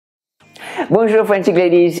Bonjour French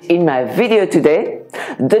ladies, in my video today,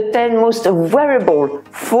 the 10 most wearable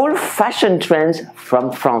full fashion trends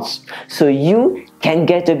from France. So you can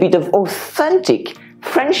get a bit of authentic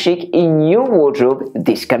French chic in your wardrobe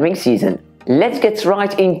this coming season. Let's get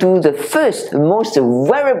right into the first most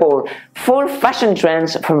wearable full fashion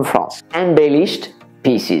trends from France. Embellished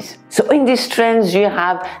pieces. So in these trends you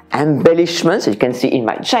have embellishments, you can see in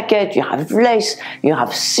my jacket, you have lace, you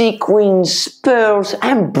have sequins, pearls,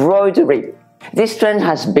 embroidery. This trend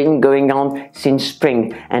has been going on since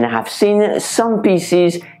spring and I have seen some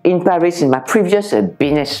pieces in Paris in my previous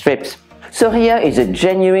business trips. So here is a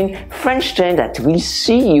genuine French trend that will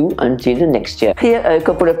see you until the next year. Here are a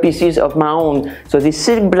couple of pieces of my own. So this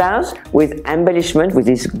silk blouse with embellishment with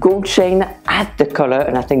this gold chain at the collar,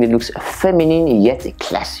 and I think it looks feminine yet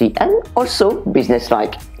classy and also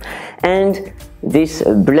businesslike. And this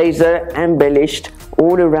blazer embellished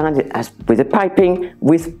all around as with a piping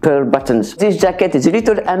with pearl buttons. This jacket is a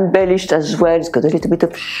little embellished as well. It's got a little bit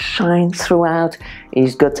of shine throughout.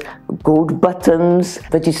 It's got gold buttons,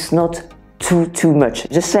 but it's not too much.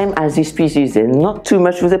 The same as these pieces, they're not too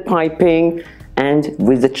much with the piping and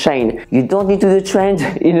with the chain. You don't need to do the trend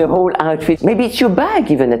in a whole outfit. Maybe it's your bag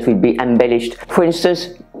even that will be embellished. For instance,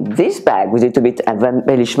 this bag with a little bit of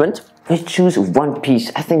embellishment. Let's choose one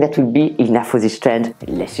piece. I think that will be enough for this trend.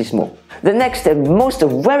 Less is more. The next most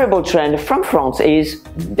wearable trend from France is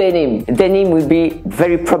denim. Denim will be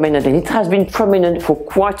very prominent and it has been prominent for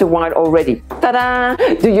quite a while already. Ta-da!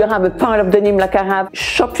 Do you have a pile of denim like I have?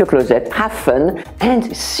 Shop your closet, have fun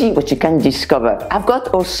and see what you can discover. I've got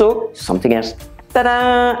also something else.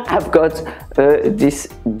 Ta-da! I've got this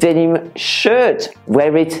denim shirt.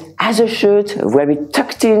 Wear it as a shirt, wear it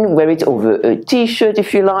tucked in, wear it over a t-shirt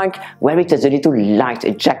if you like, wear it as a little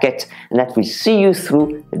light jacket, and that will see you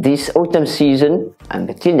through this autumn season and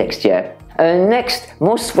until next year. Next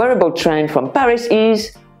most wearable trend from Paris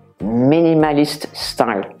is minimalist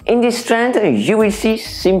style. In this trend you will see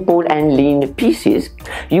simple and lean pieces.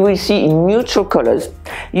 You will see neutral colors.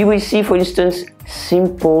 You will see, for instance,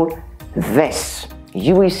 simple vests.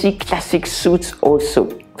 You will see classic suits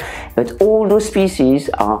also. But all those pieces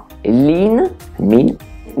are lean,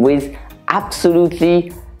 with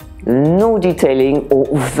absolutely no detailing or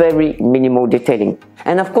very minimal detailing.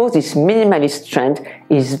 And of course this minimalist trend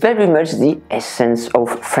is very much the essence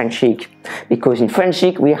of French chic. Because in French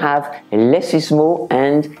chic we have less is more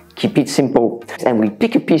and keep it simple. And we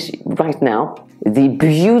pick a piece right now. The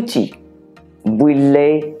beauty will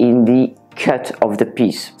lay in the cut of the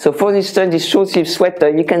piece. So for this trend, this short sleeve sweater,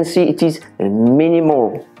 you can see it is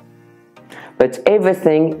minimal, but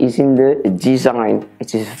everything is in the design.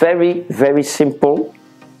 It is very simple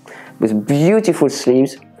with beautiful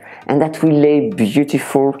sleeves, and that will lay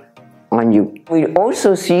beautiful on you. We'll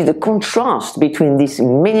also see the contrast between this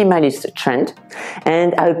minimalist trend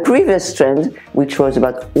and our previous trend, which was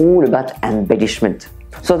all about embellishment.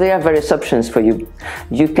 So there are various options for you.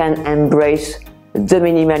 You can embrace the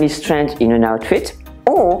minimalist trend in an outfit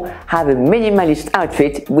or have a minimalist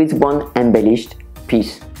outfit with one embellished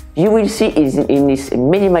piece. You will see in these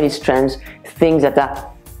minimalist trends things that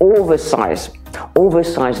are oversized.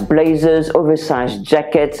 Oversized blazers, oversized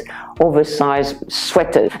jackets, oversized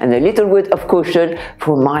sweaters. And a little word of caution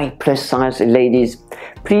for my plus size ladies.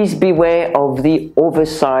 Please beware of the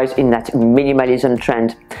oversized in that minimalism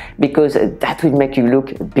trend, because that will make you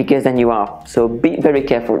look bigger than you are. So be very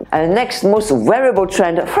careful. And the next most wearable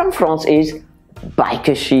trend from France is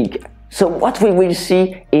biker chic. So what we will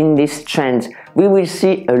see in this trend, we will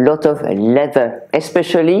see a lot of leather,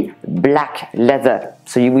 especially black leather.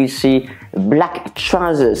 So you will see black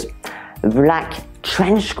trousers, black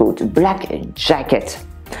trench coat, black jacket,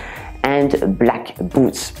 and black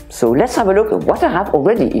boots. So let's have a look at what I have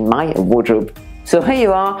already in my wardrobe. So here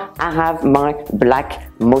you are, I have my black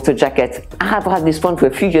motor jacket. I have had this one for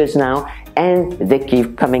a few years now and they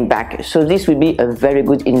keep coming back. So this will be a very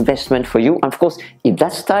good investment for you. Of course, if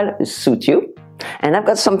that style suits you. And I've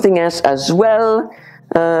got something else as well.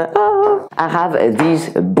 I have these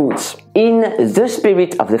boots. In the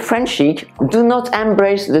spirit of the French chic, do not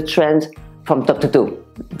embrace the trend from top to toe.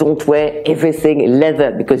 Don't wear everything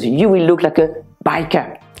leather because you will look like a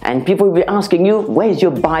biker. And people will be asking you, where's your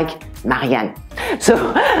bike, Marianne? So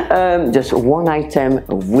just one item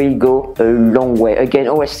will go a long way. Again,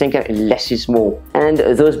 always think less is more. And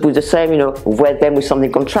those boots the same, wear them with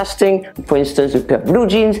something contrasting. For instance, a pair of blue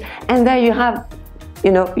jeans. And there you have,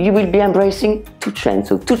 you will be embracing two trends.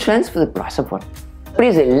 So two trends for the price of one.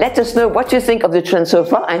 Please let us know what you think of the trend so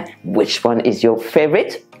far and which one is your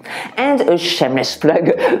favorite. And a shameless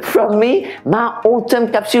plug from me, my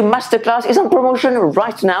Autumn Capsule Masterclass is on promotion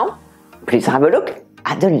right now. Please have a look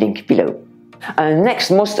at the link below.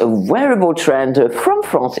 Next most wearable trend from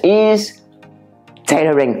France is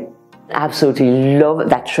tailoring. Absolutely love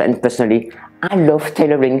that trend personally. I love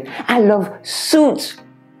tailoring. I love suits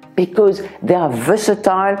because they are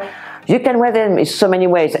versatile. You can wear them in so many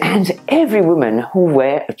ways, and every woman who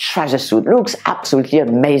wears a trouser suit looks absolutely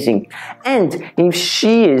amazing. And if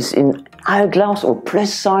she is in hourglass or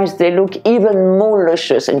plus size, they look even more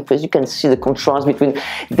luscious, and because you can see the contrast between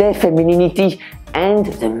their femininity and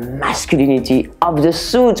the masculinity of the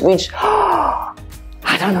suit, which,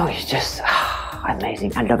 I don't know, it's just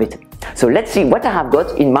amazing. I love it. So let's see what I have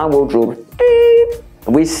got in my wardrobe.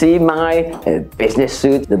 We see my business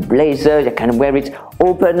suit, the blazer. You can wear it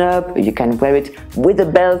open up, you can wear it with the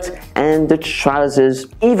belt and the trousers.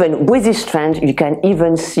 Even with this trend, you can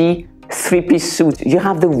even see three-piece suit. You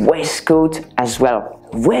have the waistcoat as well.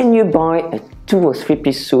 When you buy a 2 or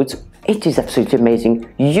 3-piece suit, it is absolutely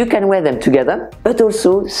amazing. You can wear them together, but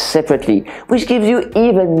also separately, which gives you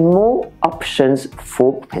even more options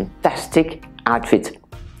for fantastic outfits.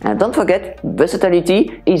 And don't forget,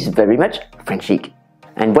 versatility is very much French chic.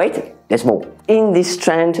 And wait, there's more. In this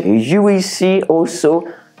trend, you will see also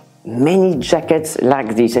many jackets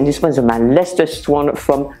like this. And this one's my latest one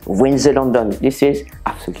from Windsor, London. This is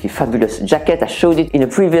absolutely fabulous jacket. I showed it in a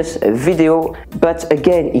previous video, but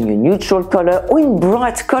again, in a neutral color or in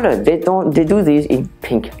bright color. They do these in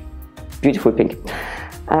pink, beautiful pink.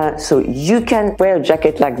 So you can wear a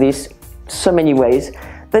jacket like this so many ways,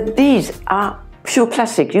 but these are pure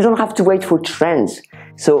classic. You don't have to wait for trends.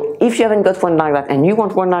 So if you haven't got one like that and you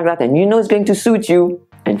want one like that and you know it's going to suit you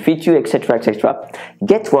and fit you, etc., etc.,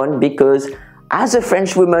 get one, because as a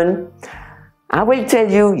French woman, I will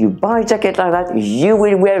tell you, you buy a jacket like that, you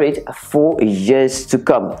will wear it for years to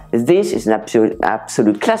come. This is an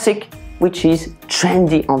absolute classic, which is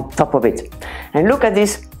trendy on top of it. And look at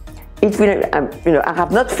this. It will, I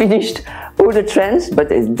have not finished all the trends, but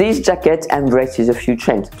this jacket embraces a few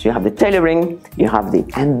trends. So you have the tailoring, you have the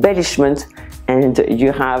embellishment, and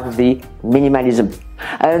you have the minimalism.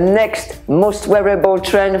 Next most wearable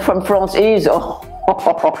trend from France is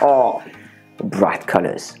bright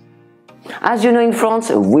colors. As you know, in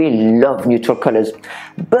France, we love neutral colors,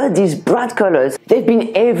 but these bright colors, they've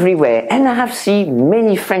been everywhere, and I have seen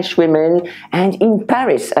many French women, and in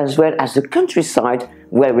Paris as well as the countryside,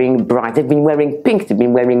 wearing bright. They've been wearing pink, they've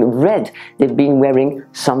been wearing red, they've been wearing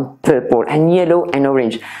some purple and yellow and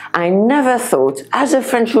orange. I never thought, as a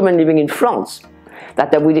French woman living in France,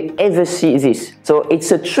 that I would ever see this. So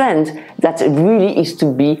it's a trend that really is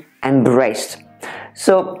to be embraced.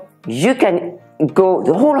 So you can go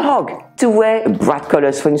the whole hog to wear bright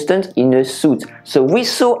colors, for instance, in a suit. So we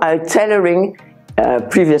saw our tailoring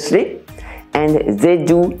previously, and they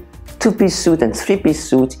do 2-piece suit and 3-piece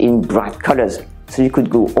suit in bright colors. So you could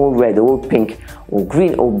go all red, all pink, or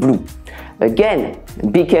green, or blue. Again,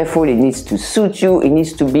 be careful, it needs to suit you, it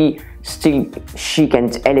needs to be still chic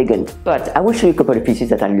and elegant. But I will show you a couple of pieces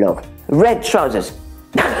that I love. Red trousers.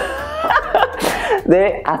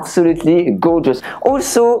 They're absolutely gorgeous.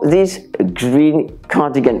 Also, this green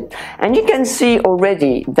cardigan. And you can see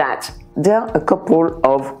already that there are a couple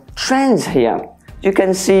of trends here. You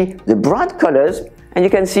can see the bright colors, and you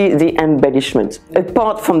can see the embellishment.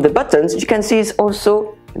 Apart from the buttons, you can see it's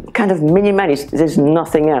also kind of minimalist. There's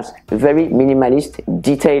nothing else. Very minimalist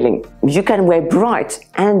detailing. You can wear bright,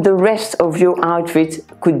 and the rest of your outfit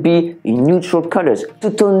could be in neutral colors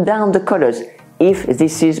to tone down the colors, if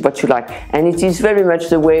this is what you like. And it is very much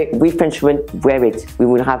the way we French women wear it. We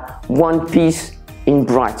will have one piece in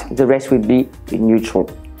bright, the rest will be in neutral.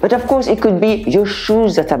 But of course, it could be your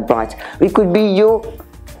shoes that are bright. It could be your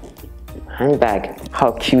handbag.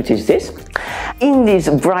 How cute is this? In these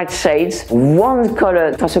bright shades, one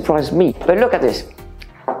color that surprised me. But look at this.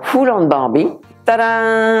 Full on Barbie.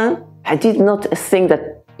 Ta-da! I did not think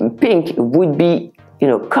that pink would be,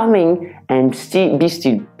 coming and be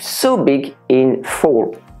still so big in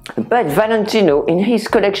fall. But Valentino, in his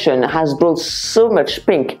collection, has brought so much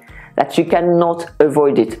pink that you cannot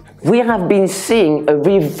avoid it. We have been seeing a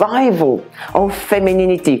revival of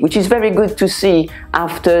femininity, which is very good to see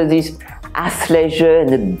after this athleisure and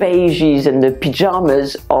the beiges and the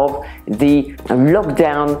pajamas of the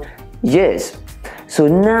lockdown years. So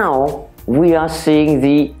now we are seeing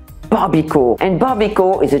the Barbiecore, and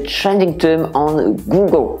Barbiecore is a trending term on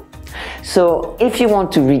Google. So if you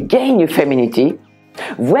want to regain your femininity,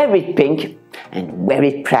 wear it pink and wear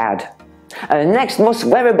it proud. Next most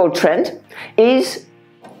wearable trend is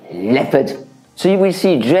leopard. So you will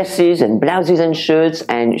see dresses and blouses and shirts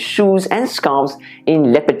and shoes and scarves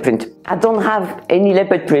in leopard print. I don't have any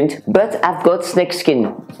leopard print, but I've got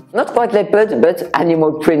snakeskin. Not quite leopard, but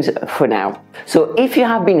animal print for now. So if you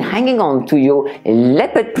have been hanging on to your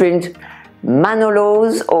leopard print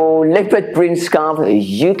Manolos or leopard print scarf,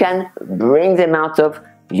 you can bring them out of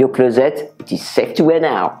your closet. It is safe to wear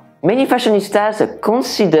now. Many fashionistas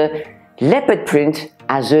consider leopard print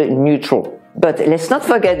as a neutral. But let's not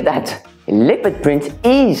forget that leopard print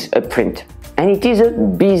is a print, and it is a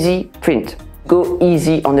busy print. Go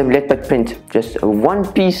easy on the leopard print, just one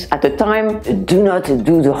piece at a time. Do not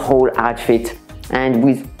do the whole outfit, and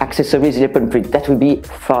with accessories leopard print, that would be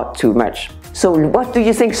far too much. So what do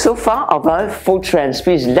you think so far of our fall trends?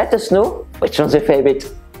 Please let us know which one's your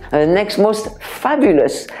favorite. Next most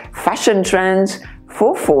fabulous fashion trends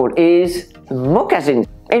for fall is moccasins.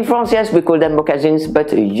 In France, yes, we call them moccasins,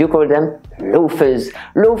 but you call them loafers.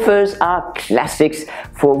 Loafers are classics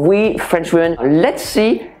for we French women. Let's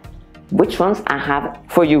see which ones I have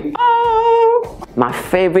for you. Oh, my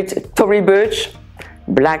favorite, Tory birch,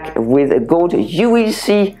 black with gold. You will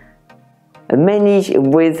see many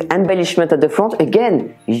with embellishment at the front.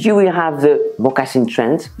 Again, you will have the moccasin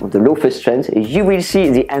trend, or the loafers trend. You will see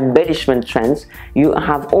the embellishment trends. You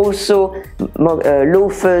have also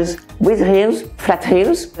loafers with heels, flat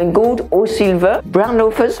heels, and gold or silver, brown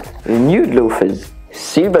loafers, nude loafers,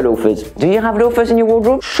 silver loafers. Do you have loafers in your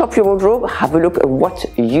wardrobe? Shop your wardrobe, have a look at what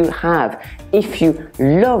you have. If you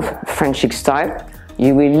love French chic style,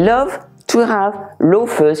 you will love to have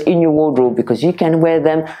loafers in your wardrobe because you can wear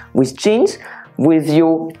them with jeans, with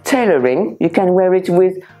your tailoring. You can wear it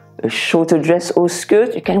with a shorter dress or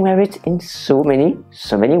skirt. You can wear it in so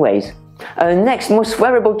many ways. Next most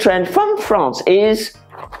wearable trend from France is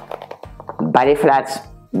ballet flats.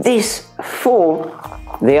 This fall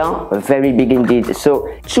they are very big indeed, so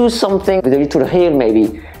choose something with a little heel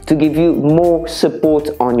maybe to give you more support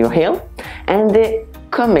on your heel, and they're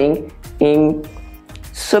coming in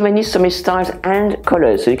so many styles and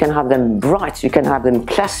colors, so you can have them bright, you can have them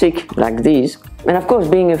classic like these. And of course,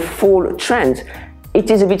 being a fall trend,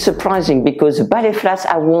 it is a bit surprising because ballet flats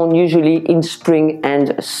are worn usually in spring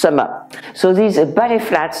and summer. So these ballet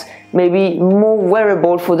flats may be more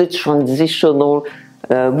wearable for the transitional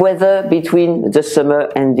weather between the summer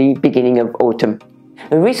and the beginning of autumn.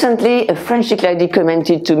 Recently, a French chic lady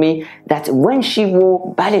commented to me that when she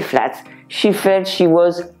wore ballet flats, she felt she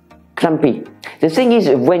was clumpy. The thing is,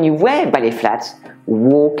 when you wear ballet flats,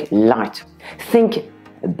 walk light. Think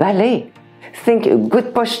ballet. Think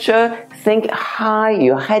good posture. Think high,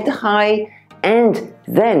 your head high, and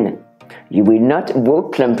then you will not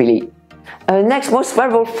walk clumpily. Next most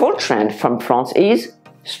wearable fall trend from France is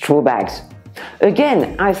straw bags.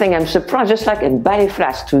 Again, I think I'm surprised, just like in ballet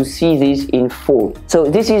flats, to see these in fall. So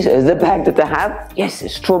this is the bag that I have. Yes, a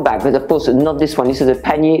straw bag, but of course not this one. This is a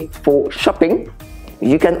panier for shopping.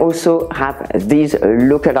 You can also have these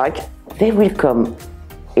look-alike. They will come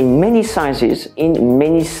in many sizes, in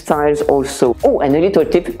many styles also. Oh, and a little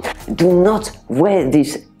tip, do not wear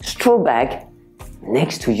this straw bag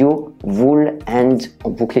next to your wool and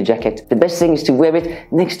boucle jacket. The best thing is to wear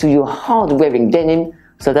it next to your hard-wearing denim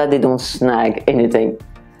so that they don't snag anything.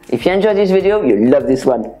 If you enjoyed this video, you'll love this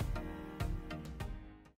one.